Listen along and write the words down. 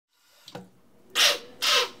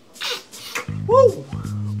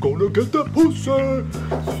Gonna get that pussy.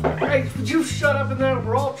 Hey, would you shut up in there?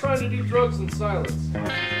 We're all trying to do drugs in silence. We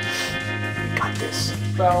got this.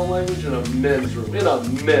 Foul language in a men's room. In a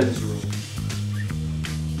men's room.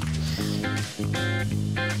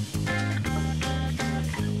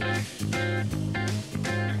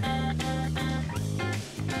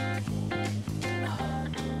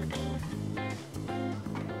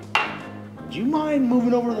 Do you mind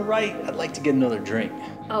moving over to the right? I'd like to get another drink.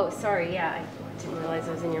 Oh, sorry, yeah, I didn't realize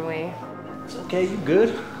I was in your way. It's okay, you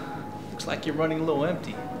good? Looks like you're running a little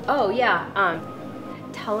empty. Oh, yeah,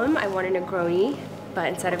 tell him I want a Negroni, but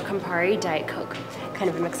instead of Campari, Diet Coke. Kind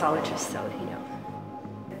of a mixologist, so you know.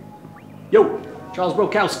 Yo, Charles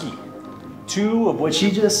Brokowski. 2 of what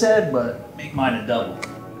she just said, but make mine a double.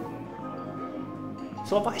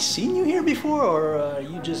 So have I seen you here before, or are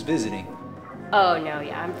you just visiting? Oh, no,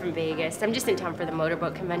 yeah, I'm from Vegas. I'm just in town for the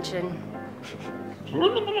motorboat convention.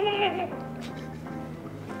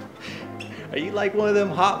 Are you like one of them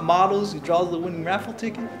hot models who draws the winning raffle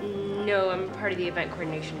ticket? No, I'm part of the event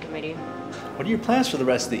coordination committee. What are your plans for the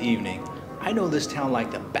rest of the evening? I know this town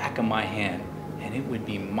like the back of my hand, and it would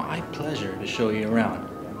be my pleasure to show you around.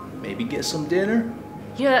 Maybe get some dinner?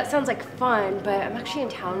 You know, that sounds like fun, but I'm actually in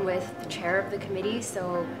town with the chair of the committee,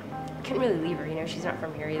 so I couldn't really leave her, you know, she's not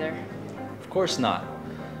from here either. Of course not.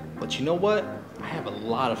 But you know what? I have a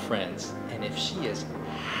lot of friends, and if she is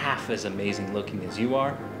half as amazing looking as you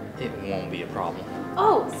are, it won't be a problem.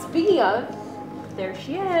 Oh, speaking of, there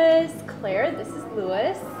she is. Claire, this is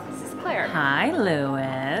Louis. This is Claire. Hi,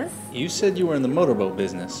 Louis. You said you were in the motorboat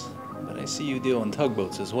business, but I see you deal in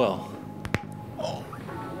tugboats as well. Oh.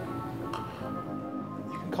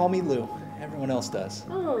 You can call me Lou. Everyone else does.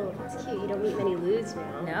 Oh, that's cute. You don't meet many Lou's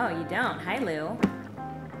now. No, you don't. Hi, Lou.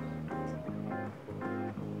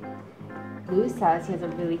 Lou says he has a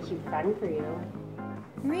really cute friend for you.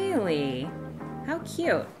 Really? How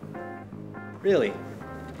cute. Really?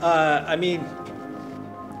 I mean,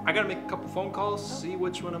 I gotta make a couple phone calls, see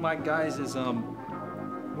which one of my guys is,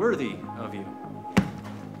 worthy of you.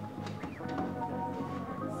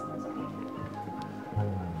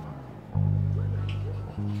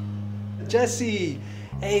 Jesse!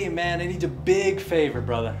 Hey, man, I need a big favor,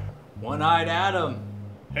 brother. One-eyed Adam.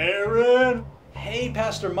 Aaron! Hey,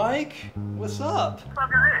 Pastor Mike. What's up?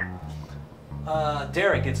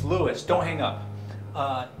 Derek, it's Louis. Don't hang up.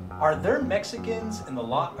 Are there Mexicans in the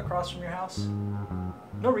lot across from your house?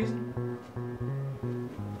 No reason.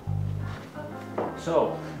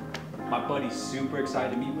 So, my buddy's super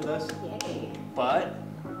excited to meet with us. Yay. But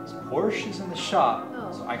his Porsche is in the shop,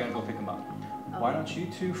 Oh. so I gotta go pick him up. Why don't you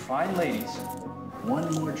two fine ladies,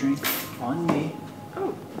 one more drink on me.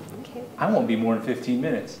 Oh, okay. I won't be more than 15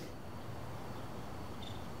 minutes.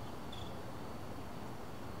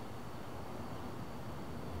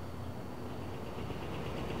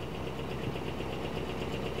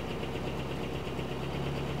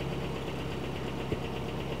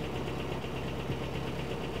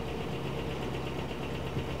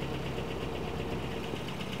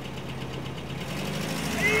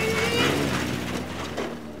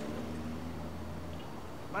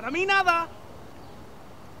 Para mí nada.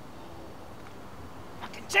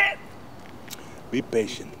 Fucking shit. Be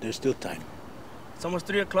patient. There's still time. It's almost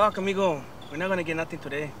 3 o'clock, amigo. We're not gonna get nothing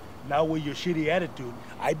today. Now with your shitty attitude.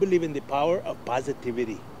 I believe in the power of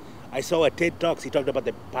positivity. I saw a TED Talks. He talked about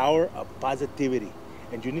the power of positivity.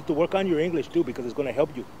 And you need to work on your English too because it's gonna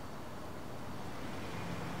help you.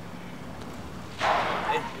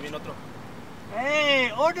 Hey, give me otro.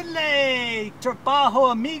 Hey, orderly!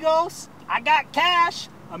 Trabajo, amigos! I got cash!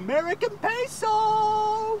 American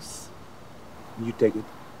pesos! You take it.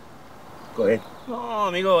 Go ahead. Oh,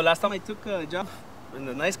 amigo, last time I took a job in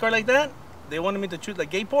a nice car like that, they wanted me to choose like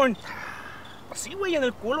gay porn. Así, güey, en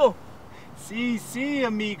el culo. Sí,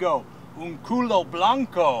 amigo. Un culo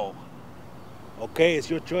blanco. Okay, it's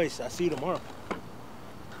your choice. I'll see you tomorrow.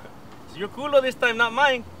 It's your culo this time, not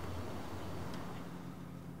mine.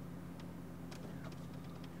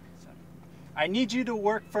 I need you to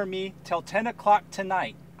work for me till 10 o'clock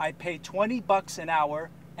tonight. I pay $20 an hour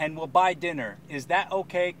and we'll buy dinner. Is that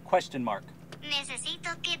okay? Question mark.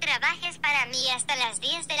 Necesito que trabajes para mí hasta las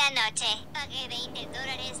 10 de la noche. Pagué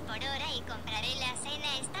 $20 por hora y compraré la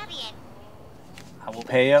cena. ¿Está bien? I will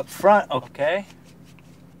pay up front, okay?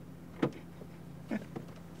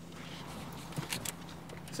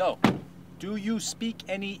 So, do you speak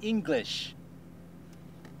any English?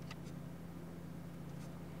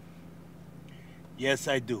 Yes,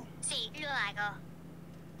 I do. Sí, lo hago.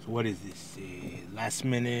 So what is this? Last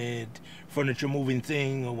minute furniture moving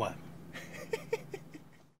thing or what?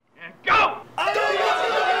 Go!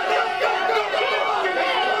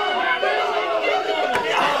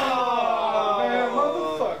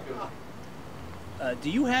 do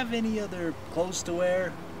you have any other clothes to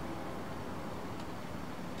wear?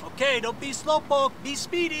 Okay, don't be slowpoke, be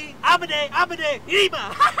speedy. Abade, abade,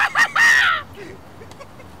 iba!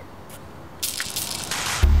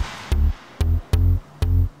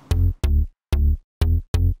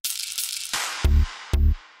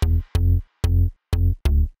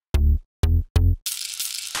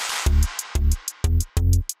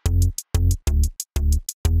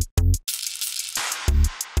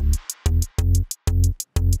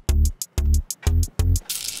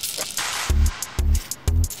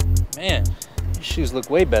 Man, your shoes look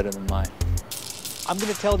way better than mine. I'm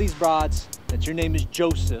gonna tell these broads that your name is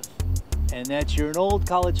Joseph, and that you're an old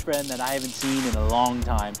college friend that I haven't seen in a long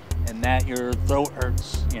time, and that your throat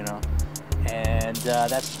hurts, you know, and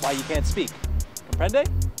that's why you can't speak. Comprende?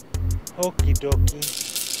 Okie dokie.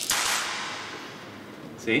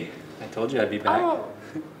 See? I told you I'd be back. Oh.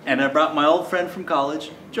 And I brought my old friend from college,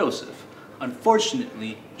 Joseph.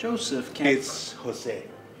 Unfortunately, Joseph can't... It's Jose.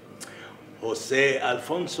 Jose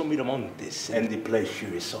Alfonso Miramontes, and the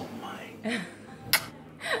pleasure is all mine.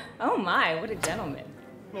 Oh my, what a gentleman.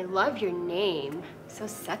 I love your name. So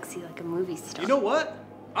sexy, like a movie star. You know what?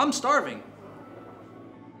 I'm starving.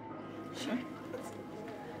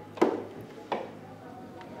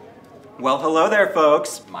 Well, hello there,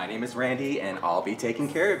 folks. My name is Randy, and I'll be taking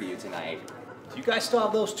care of you tonight. Do you guys still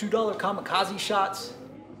have those $2 kamikaze shots?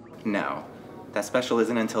 No, that special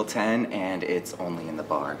isn't until 10, and it's only in the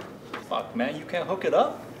bar. Fuck, man, you can't hook it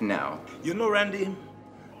up? No. You know, Randy,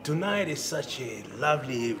 tonight is such a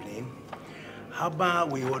lovely evening. How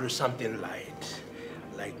about we order something light?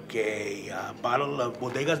 Like a bottle of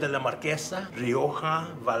Bodegas de la Marquesa, Rioja,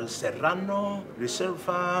 Valserrano,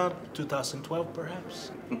 Reserva 2012,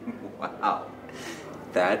 perhaps? Wow.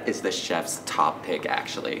 That is the chef's top pick,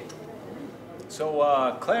 actually.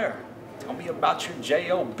 So, Claire, tell me about your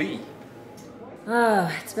J.O.B.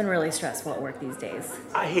 It's been really stressful at work these days.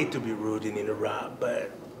 I hate to be rude and interrupt,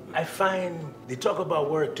 but I find the talk about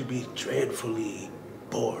work to be dreadfully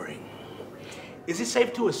boring. Is it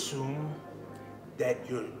safe to assume that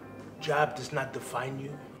your job does not define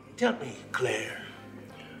you? Tell me, Claire,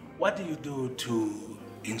 what do you do to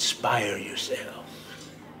inspire yourself?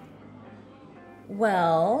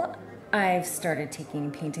 Well, I've started taking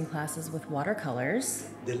painting classes with watercolors.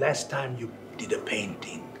 The last time you did a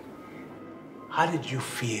painting, how did you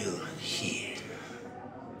feel here?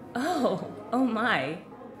 Oh my.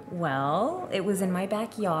 Well, it was in my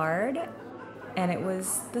backyard, and it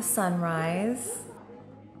was the sunrise.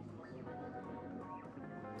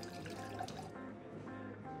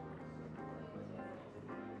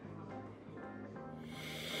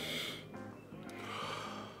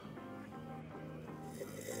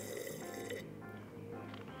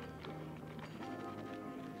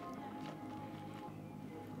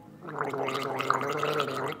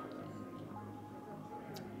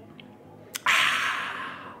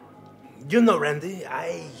 You know, Randy,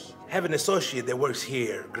 I have an associate that works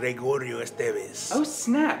here, Gregorio Esteves. Oh,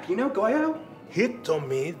 snap. You know Goyo? He told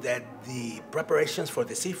me that the preparations for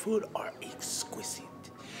the seafood are exquisite.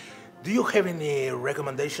 Do you have any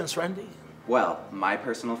recommendations, Randy? Well, my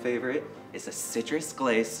personal favorite is a citrus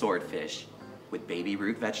glazed swordfish with baby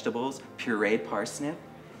root vegetables, pureed parsnip,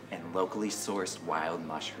 and locally sourced wild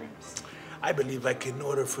mushrooms. I believe I can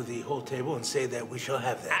order for the whole table and say that we shall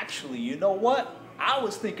have that. Actually, you know what? I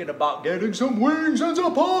was thinking about getting some wings and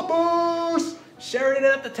some poppers. Sharing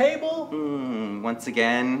it at the table? Once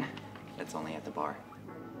again, that's only at the bar.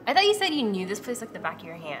 I thought you said you knew this place like the back of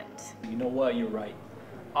your hand. You know what? You're right.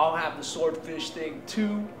 I'll have the swordfish thing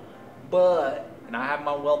too, but, and I have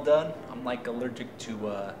mine well done, I'm like allergic to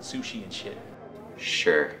sushi and shit.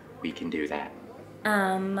 Sure, we can do that.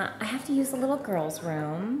 I have to use the little girl's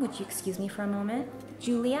room. Would you excuse me for a moment?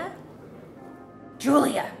 Julia?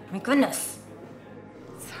 Julia! My goodness!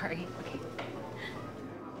 Sorry, okay.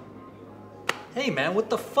 Hey man, what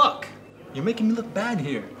the fuck? You're making me look bad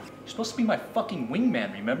here. You're supposed to be my fucking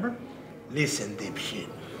wingman, remember? Listen, dipshit.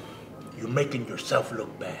 You're making yourself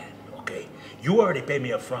look bad, okay? You already paid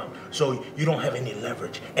me up front, so you don't have any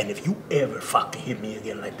leverage. And if you ever fucking hit me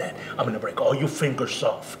again like that, I'm gonna break all your fingers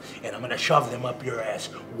off, and I'm gonna shove them up your ass,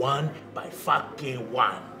 one by fucking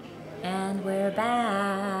one. And we're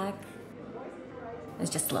back. It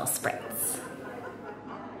was just a little spritz.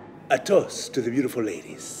 A toast to the beautiful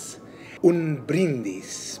ladies. Un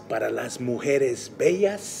brindis para las mujeres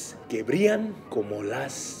bellas que brillan como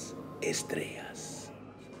las estrellas.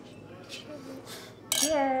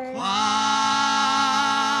 Cheers. Cuando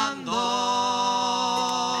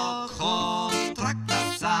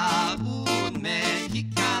contractas a un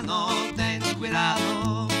mexicano, ten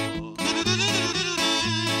cuidado.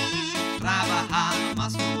 Trabajan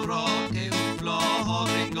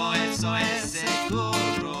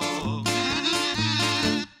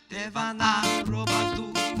te van a robar tu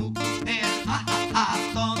mujer. Ja, ja, ja,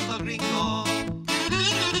 tonto gringo.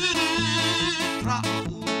 Trajo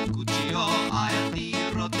un cuchillo al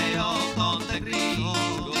tiroteo, tonto gringo.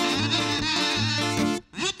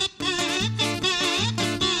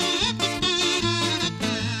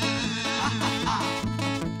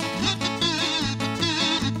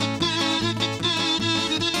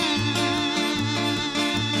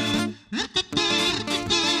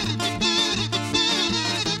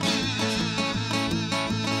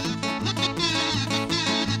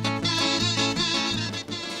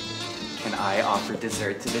 Can I offer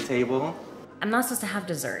dessert to the table? I'm not supposed to have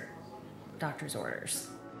dessert. Doctor's orders.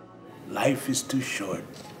 Life is too short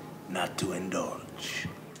not to indulge.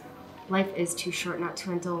 Life is too short not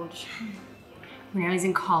to indulge. When I was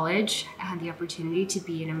in college, I had the opportunity to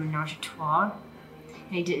be in a menage a trois,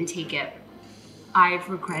 and I didn't take it. I've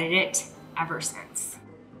regretted it ever since.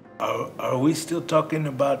 Are we still talking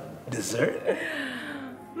about dessert?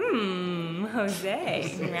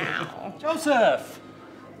 Jose. Now. Joseph!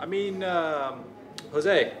 I mean,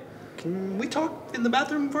 Jose, can we talk in the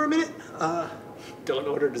bathroom for a minute? Don't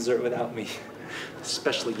order dessert without me,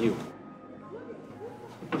 especially you.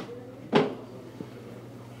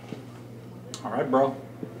 All right, bro.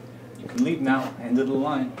 You can leave now. End of the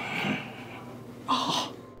line.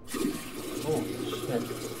 Oh, shit.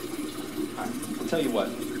 I'll tell you what.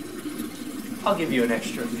 I'll give you an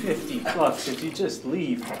extra $50 if you just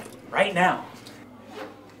leave right now.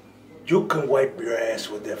 You can wipe your ass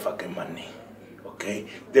with that fucking money, okay?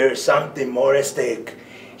 There's something more at stake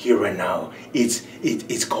here right now.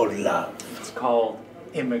 It's called love. It's called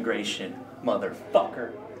immigration,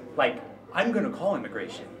 motherfucker. Like, I'm gonna call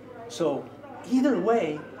immigration. So, either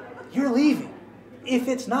way, you're leaving. If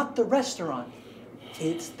it's not the restaurant,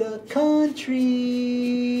 it's the country.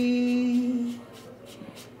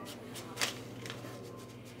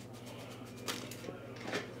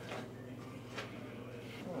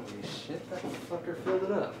 Holy shit, that fucker filled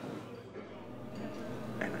it up.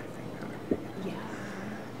 And I think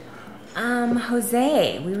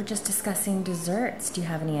Jose, we were just discussing desserts. Do you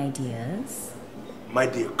have any ideas? My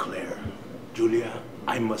dear Claire, Julia,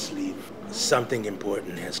 I must leave. Something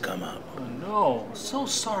important has come up. Oh no, so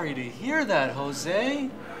sorry to hear that, Jose.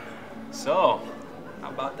 So, how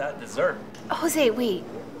about that dessert? Jose, wait.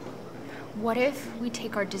 What if we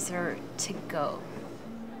take our dessert to go?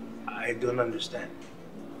 I don't understand.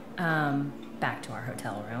 Back to our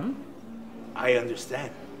hotel room. I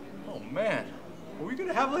understand. Oh man, are we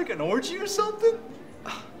gonna have like an orgy or something?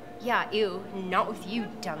 Yeah, ew. Not with you,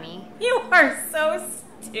 dummy. You are so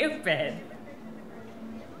stupid.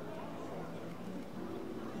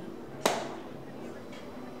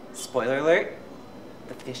 Spoiler alert,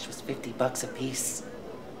 the fish was $50 a piece.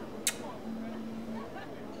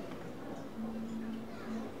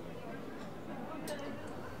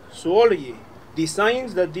 Zoology, the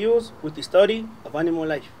science that deals with the study of animal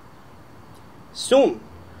life. Zoom,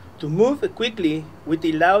 to move quickly with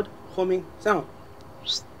a loud humming sound.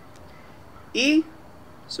 Y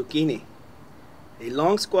zucchini, a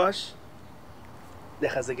long squash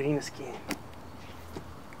that has a green skin.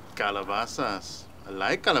 Calabazas. I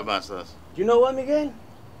like calabazas. You know what, Miguel?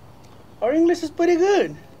 Our English is pretty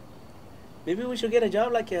good. Maybe we should get a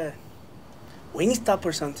job like a Wingstop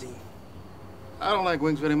or something. I don't like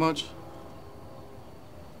wings very much.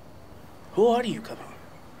 Who are you, cabrón?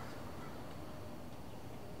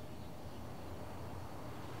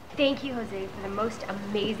 Thank you, Jose, for the most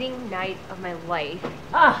amazing night of my life.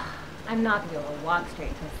 I'm not gonna be able to walk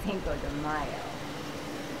straight to Cinco de Mayo.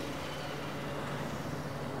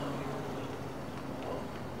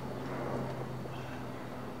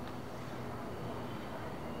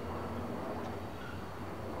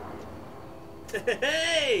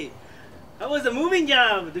 Hey! How was the moving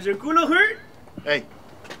job? Does your culo hurt? Hey,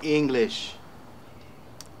 English.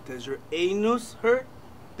 Does your anus hurt?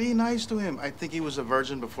 Be nice to him. I think he was a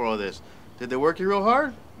virgin before all this. Did they work you real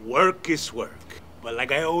hard? Work is work. But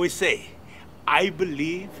like I always say, I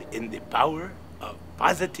believe in the power of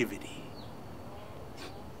positivity.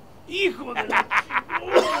 Hijo de la...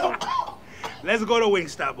 Let's go to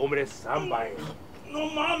Wingstop, hombres. I'm buying. No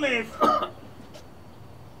mames.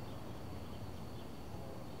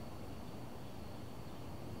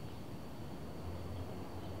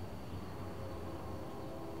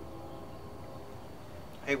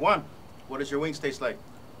 Hey, Juan, what does your wings taste like?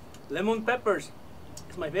 Lemon peppers.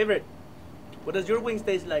 It's my favorite. What does your wings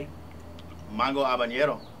taste like? Mango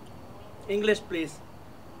habanero. English, please.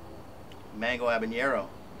 Mango habanero.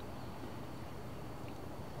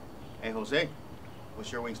 Hey, Jose,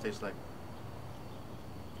 what's your wings taste like?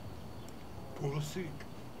 Pussy.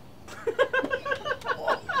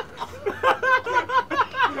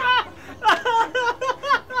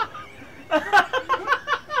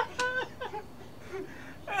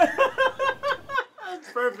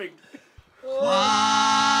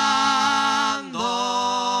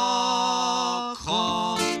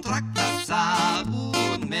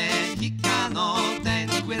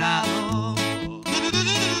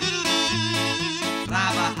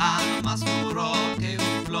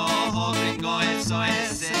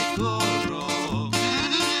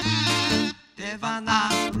 Arevalo.